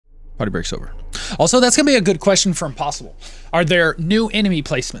Party breaks over. Also, that's gonna be a good question for Impossible. Are there new enemy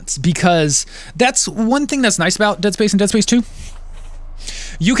placements? Because that's one thing that's nice about Dead Space and Dead Space 2.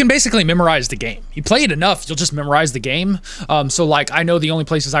 You can basically memorize the game. You play it enough, you'll just memorize the game. So like, I know the only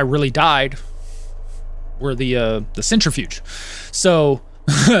places I really died were the centrifuge. So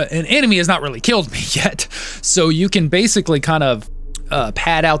an enemy has not really killed me yet. So you can basically kind of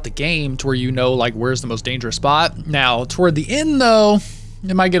pad out the game to where you know like where's the most dangerous spot. Now toward the end though,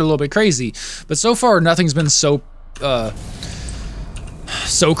 it might get a little bit crazy, but so far nothing's been so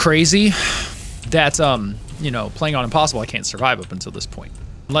crazy that you know, playing on Impossible I can't survive up until this point,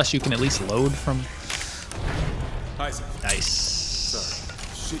 unless you can at least load from. Nice.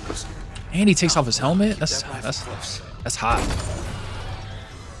 Sorry. And he takes off his helmet. That's hot.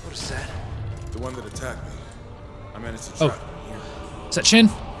 What is that? The one that attacked me. I managed to trap him here. Is that Shin?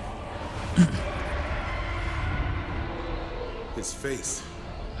 His face.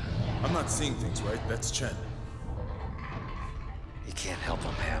 I'm not seeing things right. That's Chen. You can't help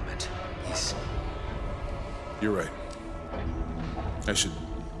him, Hammond. He's... You're right. I should...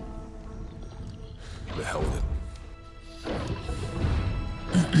 The hell with it.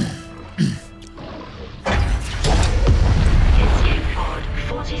 Escape pod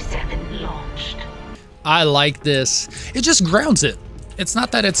 47 launched. I like this. It just grounds it. It's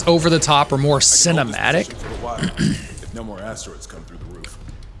not that it's over the top or more cinematic. For a while, if no more asteroids come through the roof.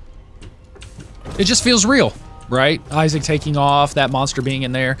 It just feels real, right? Isaac taking off, that monster being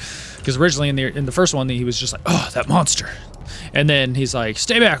in there. Because originally in the first one, he was just like, oh, that monster. And then he's like,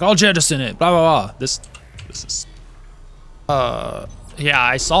 stay back, I'll jettison it, blah, blah, blah. This is... yeah,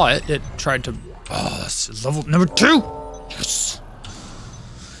 I saw it. It tried to... Oh, that's level number 2. Yes.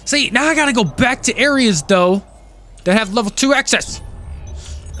 See, now I gotta go back to areas, though, that have level 2 access.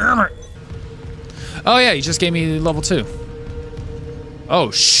 Oh, yeah, you just gave me level 2.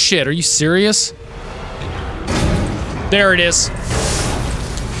 Oh, shit, are you serious? There it is.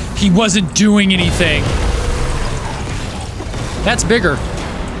 He wasn't doing anything. That's bigger.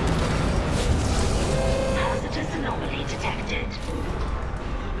 Hazardous anomaly detected.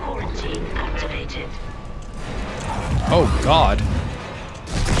 Quarantine activated. Oh, God.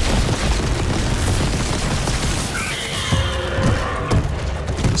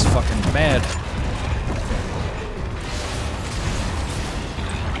 He's fucking mad.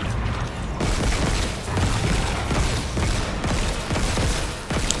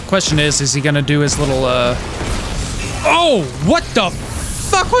 Question is he gonna do his little, Oh, what the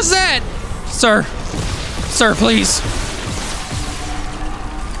fuck was that? Sir. Sir, please.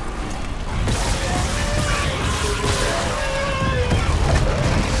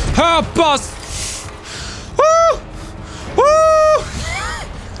 Help us! Woo! Woo!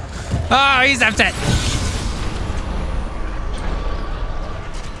 Oh, he's upset.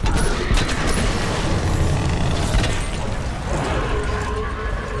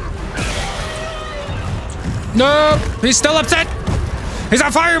 No, he's still upset. He's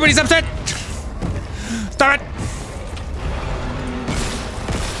on fire, but he's upset. Stop it.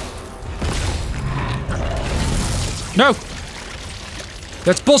 No.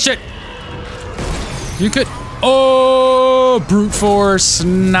 That's bullshit. You could... Oh, brute force.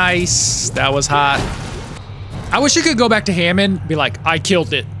 Nice. That was hot. I wish you could go back to Hammond and be like, I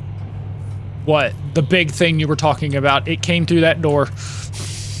killed it. What? The big thing you were talking about. It came through that door.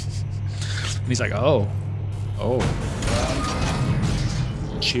 And he's like, oh. Oh.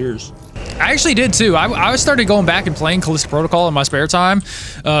 Cheers. I actually did too. I started going back and playing Callisto Protocol in my spare time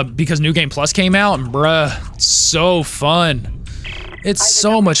because New Game Plus came out, and bruh, it's so fun. It's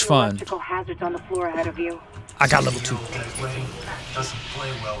so much fun. Electrical hazards on the floor ahead of you. I got level 2. Doesn't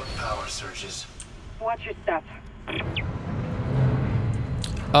play well with power surges. Watch your step.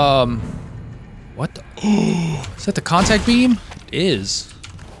 What the? Is that the contact beam? It is.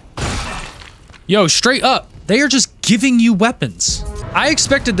 Yo, straight up. They are just giving you weapons. I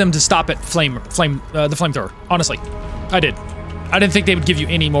expected them to stop at the flamethrower. Honestly, I did. I didn't think they would give you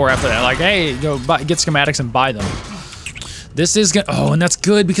any more after that. Like, hey, go get schematics and buy them. This is gonna. Oh, and that's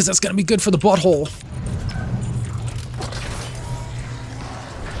good because that's gonna be good for the butthole.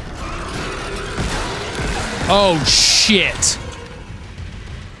 Oh shit.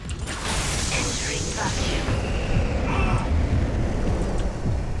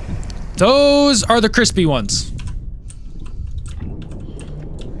 Those are the crispy ones.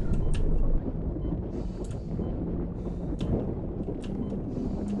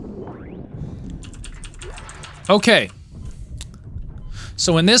 Okay.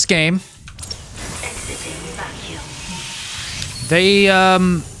 So in this game, they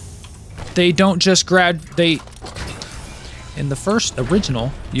don't just grab, in In the first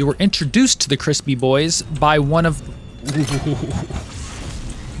original, you were introduced to the Crispy Boys by one of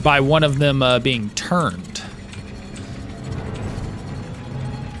them being turned.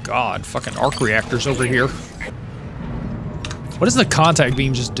 God, fucking arc reactors over here. What does the contact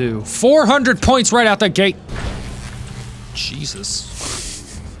beam just do? 400 points right out the gate.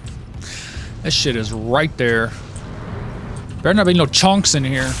 Jesus. That shit is right there. Better not be no chunks in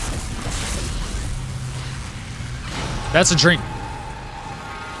here. That's a drink.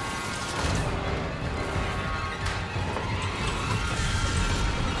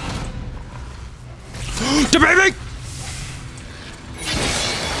 The baby!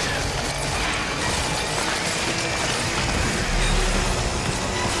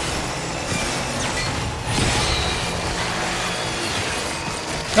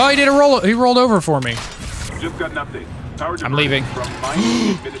 Oh, he did a roll. He rolled over for me. Just got an update. Power I'm leaving. from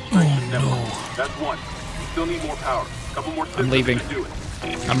Mining Administration Network. That's one. We still need more power. A couple more systems I'm leaving. to do it.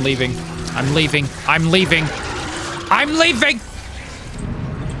 I'm leaving. I'm leaving. I'm leaving. I'm leaving!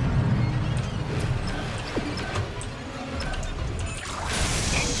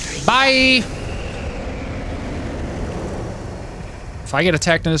 Bye! If I get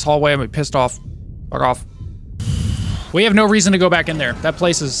attacked in this hallway, I'm gonna be pissed off. Fuck off. We have no reason to go back in there. That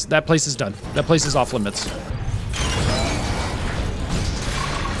place is done. That place is off limits.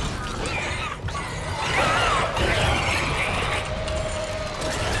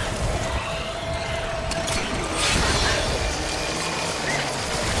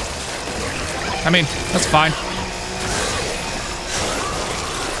 I mean, that's fine.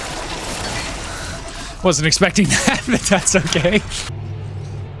 Wasn't expecting that, but that's okay.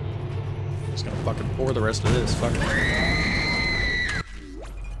 Just gonna fucking pour the rest of this. Fuck it.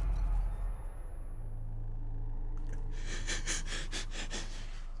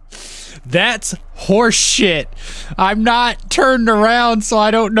 That's horse shit. I'm not turned around, so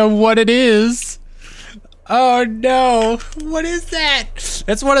I don't know what it is. Oh no. What is that?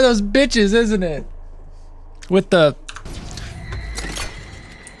 That's one of those bitches, isn't it? With the...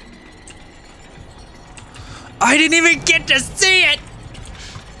 I didn't even get to see it!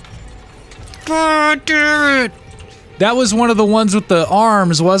 Oh, damn it. That was one of the ones with the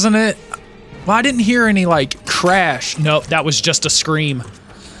arms, wasn't it? Well, I didn't hear any, like, crash. Nope, that was just a scream.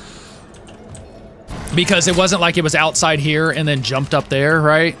 Because it wasn't like it was outside here and then jumped up there,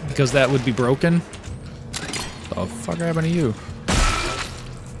 right? Because that would be broken. What the fuck happened to you?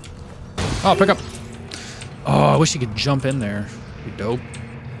 Oh, pick up. Oh, I wish you could jump in there. Be dope.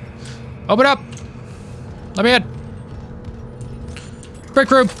 Open up! Let me in. Break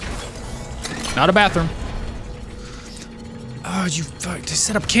room. Not a bathroom. Oh, you fuck. They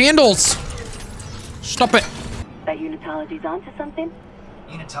set up candles. Stop it. That unitology's onto something?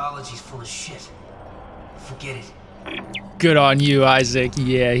 Unitology's full of shit. Forget it. Good on you, Isaac.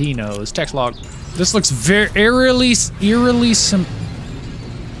 Yeah, he knows. Text log. This looks very eerily sim.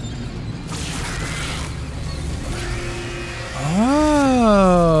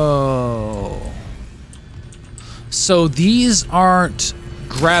 Oh. So these aren't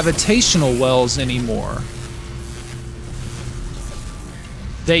gravitational wells anymore.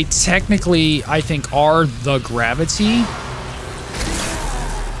 They technically, I think, are the gravity.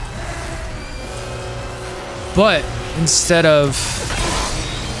 But instead of...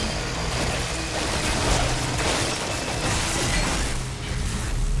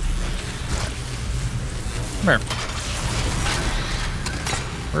 Come here.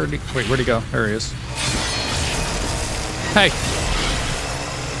 Where'd he go? There he is. Hey.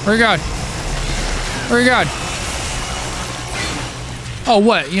 Where you going? Where you going? Oh,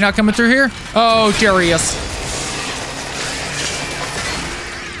 what? You not coming through here? Oh, Darius.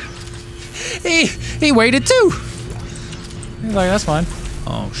 He waited too. He's like, that's fine.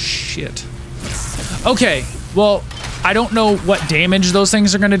 Oh, shit. Okay, well, I don't know what damage those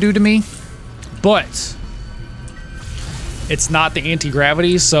things are gonna do to me, but it's not the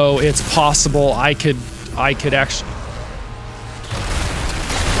anti-gravity, so it's possible I could actually...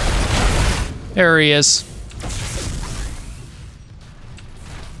 There he is.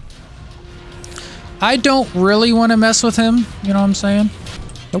 I don't really want to mess with him, you know what I'm saying?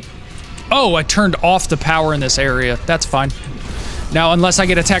 Nope. Oh, I turned off the power in this area. That's fine. Now, unless I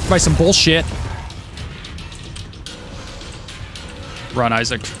get attacked by some bullshit. Run,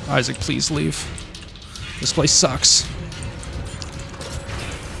 Isaac. Isaac, please leave. This place sucks.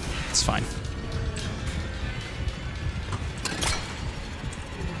 It's fine.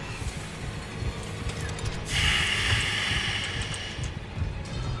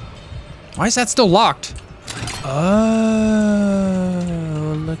 Why is that still locked? Oh,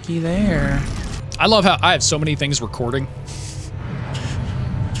 looky there. I love how I have so many things recording.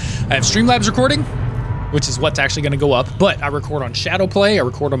 I have Streamlabs recording, which is what's actually going to go up, but I record on Shadowplay, I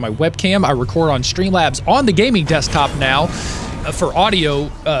record on my webcam, I record on Streamlabs on the gaming desktop now for audio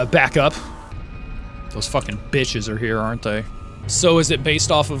backup. Those fucking bitches are here, aren't they? So is it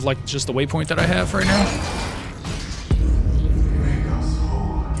based off of like just the waypoint that I have right now?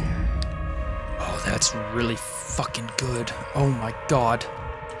 Oh, that's really fucking good. Oh my god.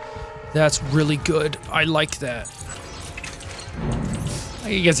 That's really good. I like that.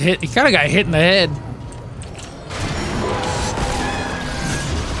 He gets hit. He kind of got hit in the head.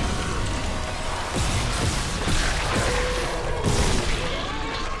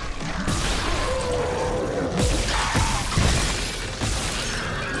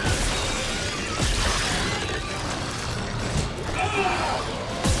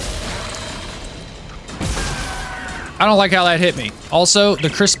 I don't like how that hit me. Also,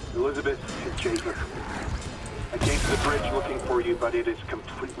 the crisp. Elizabeth, it's Jacob. I came to the bridge looking for you, but it is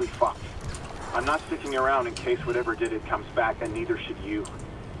completely fucked. I'm not sticking around in case whatever did it comes back, and neither should you.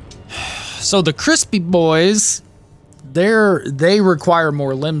 So the crispy boys, they require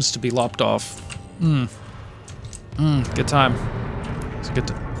more limbs to be lopped off. Good time. Let's get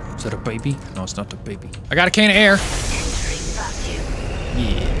to. Is that a baby? No, it's not a baby. I got a can of air. Entering vacuum.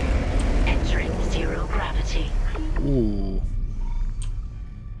 Yeah. Entering zero gravity. Ooh.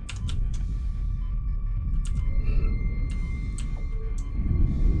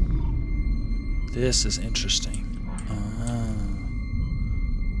 This is interesting.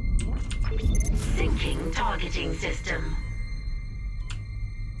 Syncing targeting system.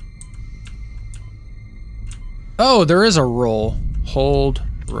 Oh, there is a roll. Hold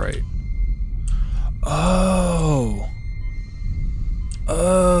right. Oh.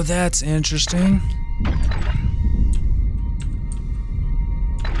 Oh, that's interesting.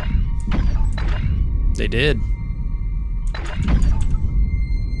 They did.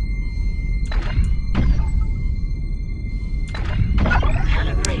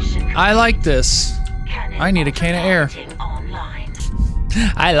 I like this. I need a can of air.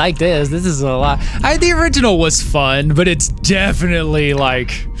 I like this. This is a lot. The original was fun, but it's definitely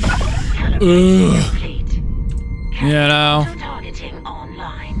like, ugh. You know?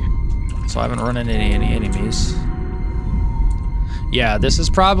 So I haven't run into any enemies. Yeah, this is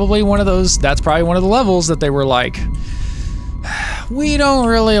probably one of those, that's probably one of the levels that they were like, we don't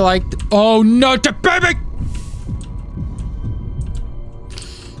really like, oh no, the baby!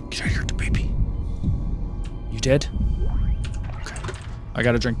 Get out of here, the baby. You dead? Okay. I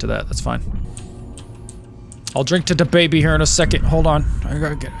gotta drink to that, that's fine. I'll drink to the baby here in a second, hold on. I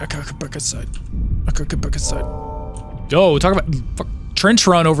gotta get back inside. I gotta get back inside. Yo, talk about trench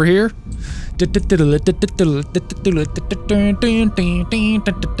run over here. Looks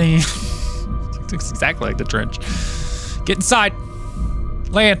exactly like the trench. Get inside.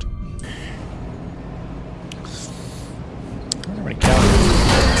 Land. I don't have any calories.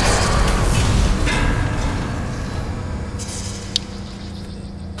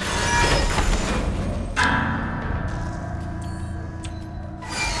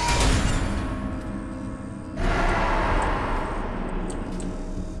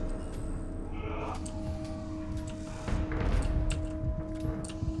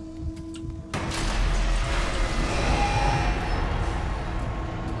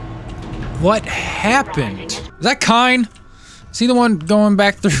 What happened? Is that Kine? Is he the one going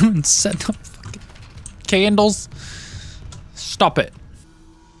back through and setting up fucking candles? Stop it.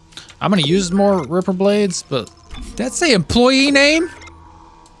 I'm gonna use more Ripper Blades, but that's the employee name?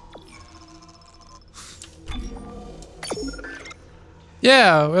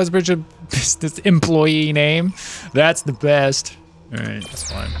 Yeah, that's Richard business employee name. That's the best. Alright,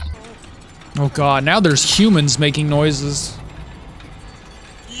 that's fine. Oh god, now there's humans making noises.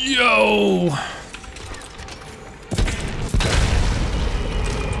 Yo!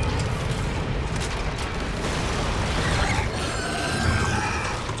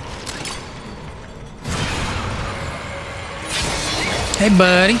 Hey,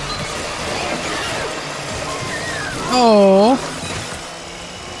 buddy. Oh.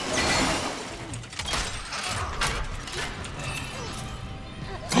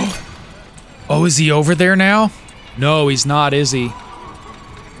 Oh, is he over there now? No, he's not, is he?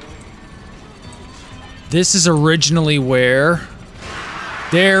 This is originally where...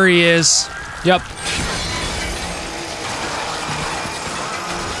 There he is. Yep.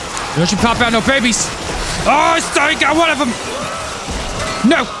 Don't you pop out no babies. Oh, I got one of them.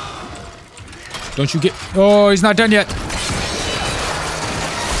 No. Don't you get... Oh, he's not done yet.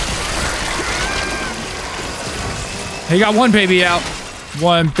 He got one baby out.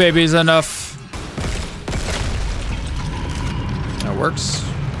 One baby's enough. That works.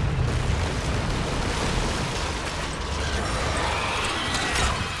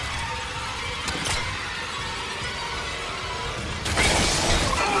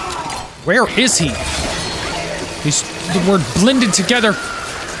 Where is he? These the word blended together.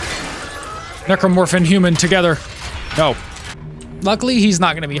 Necromorph and human together. No. Luckily, he's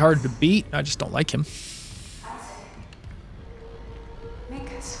not going to be hard to beat. I just don't like him.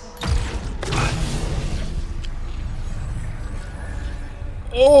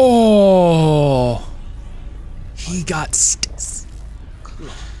 Oh. He got sticks.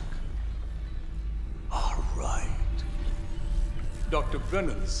 All right. Dr.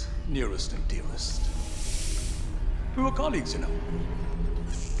 Brennan's nearest and dearest. We were colleagues, you know.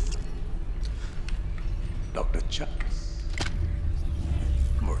 Dr. Chuck's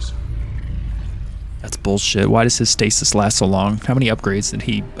Mercer. That's bullshit. Why does his stasis last so long? How many upgrades did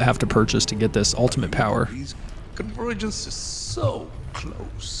he have to purchase to get this ultimate power? Convergence is so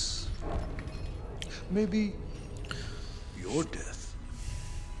close. Maybe your death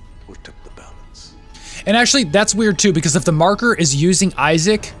will tip the balance. And actually, that's weird too, because if the marker is using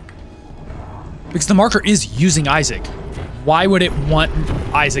Isaac, why would it want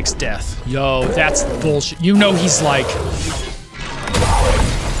Isaac's death? Yo, that's bullshit. You know he's like...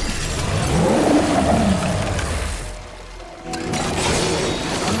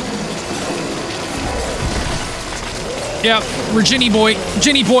 Yeah, we're Ginny boy.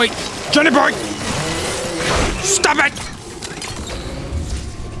 Ginny boy. Ginny boy! Stop it!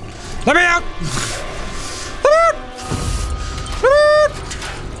 Let me out! Let me out!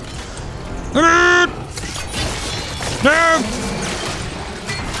 Let me out! No!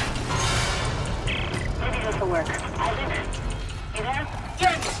 Maybe this will work. Isaac, you there?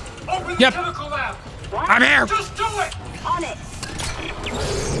 Yes! Open the Yep. chemical lab! What? I'm here! Just do it! On it.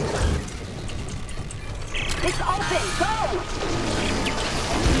 It's open. Go!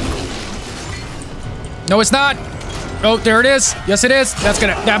 No, it's not. Oh, there it is. Yes, it is. That's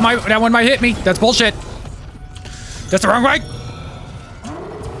gonna. That one might hit me. That's bullshit. That's the wrong way.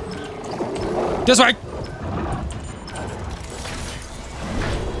 This way.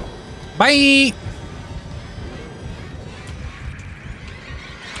 Bye.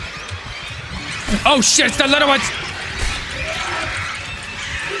 Oh shit! It's the little ones.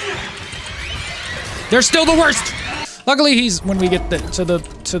 They're still the worst. Luckily, he's when we get to the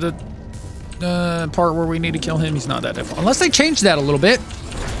part where we need to kill him, he's not that difficult. Unless they change that a little bit.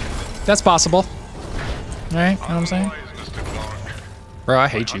 That's possible. All right, you know what I'm saying? Bro, I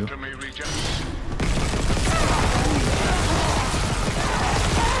hate you.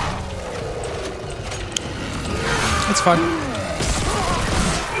 It's fun.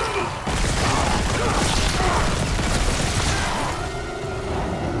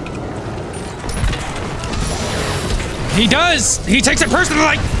 He does! He takes it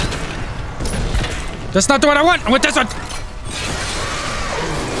personally! That's not the one I want! I want this one!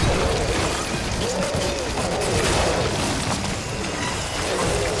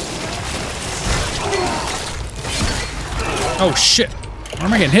 Oh shit. Where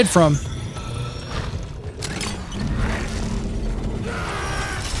am I getting hit from?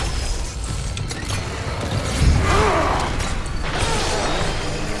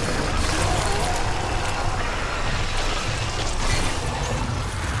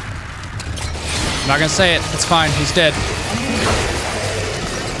 I'm not gonna say it. It's fine. He's dead.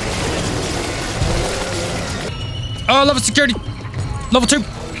 Oh, level security. Level 2.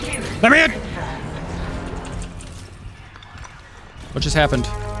 Let me in. What just happened?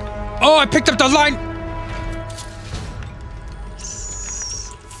 Oh, I picked up the line.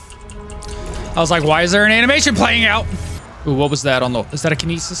 I was like, why is there an animation playing out? Ooh, what was that on the... Is that a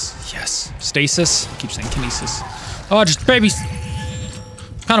kinesis? Yes. Stasis. I keep saying kinesis. Oh, just babies.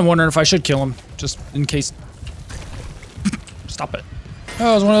 Kind of wondering if I should kill him, just in case. Stop it.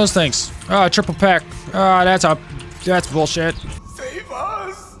 Oh, it's one of those things. Oh, triple pack. Oh, that's bullshit. Save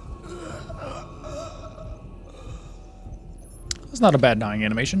us! That's not a bad dying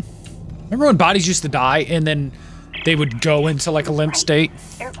animation. Remember when bodies used to die and then they would go into like a limp state?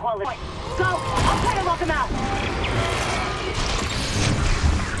 Air quality. Go! I'll try to lock him out.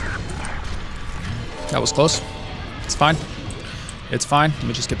 That was close. It's fine. It's fine. Let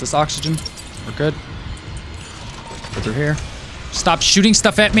me just get this oxygen. We're good. Put her here. Stop shooting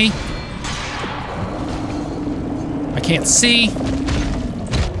stuff at me. I can't see.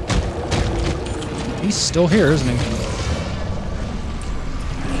 He's still here, isn't he?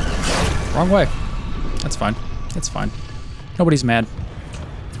 Wrong way. That's fine. It's fine. Nobody's mad.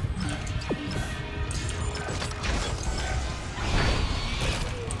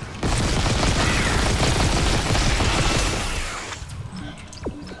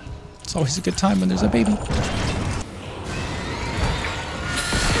 It's always a good time when there's a baby.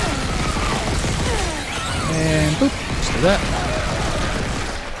 And boop. Just do that.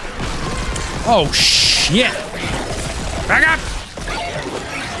 Oh, shit. Back up.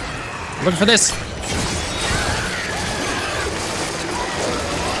 Looking for this.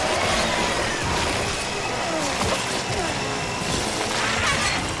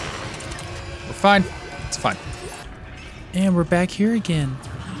 We're fine. It's fine. And we're back here again,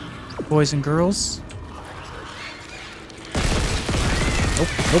 boys and girls. Nope,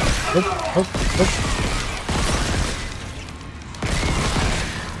 nope, nope, nope, nope.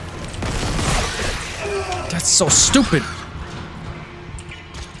 That's so stupid.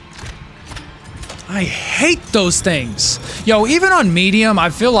 I hate those things. Yo, even on medium, I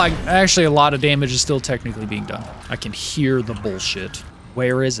feel like actually a lot of damage is still technically being done. I can hear the bullshit.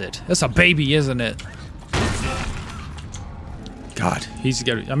 Where is it? That's a baby, isn't it? God, he's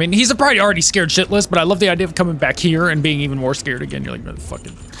got. I mean, he's probably already scared shitless, but I love the idea of coming back here and being even more scared again. You're like,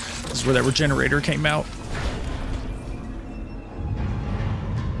 motherfucking. This is where that regenerator came out.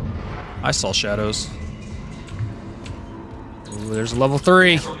 I saw shadows. Ooh, there's a level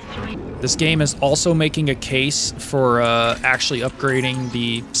 3. This game is also making a case for actually upgrading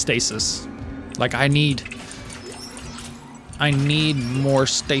the stasis. Like, I need more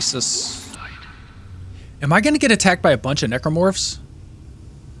stasis. Am I gonna get attacked by a bunch of necromorphs?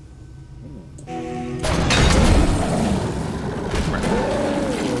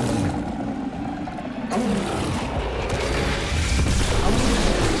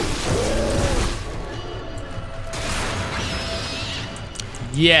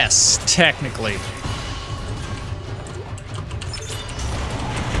 Yes, technically.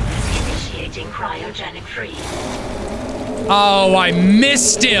 Initiating cryogenic freeze. Oh, I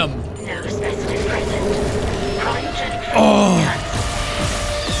missed him. No specimen present. Cryogenic freeze. Oh.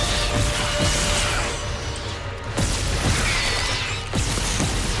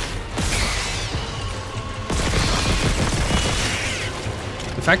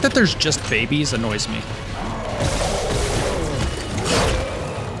 The fact that there's just babies annoys me.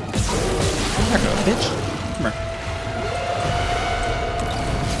 There you go, bitch. Come here.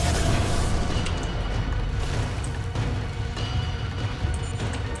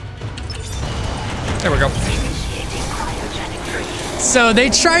 There we go. So they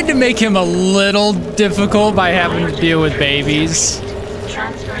tried to make him a little difficult by having to deal with babies.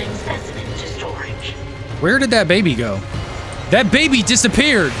 Transferring specimen to storage. Where did that baby go? That baby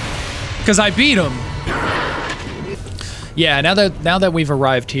disappeared because I beat him. Yeah, now that we've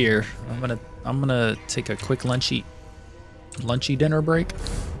arrived here, I'm gonna take a quick lunchy dinner break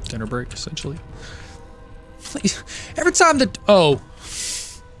essentially. Every time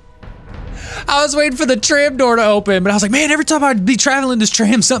I was waiting for the tram door to open, but I was like, man, every time I'd be traveling this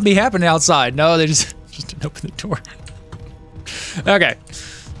tram, something be happening outside. No, they just didn't open the door. Okay,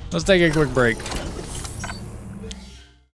 let's take a quick break.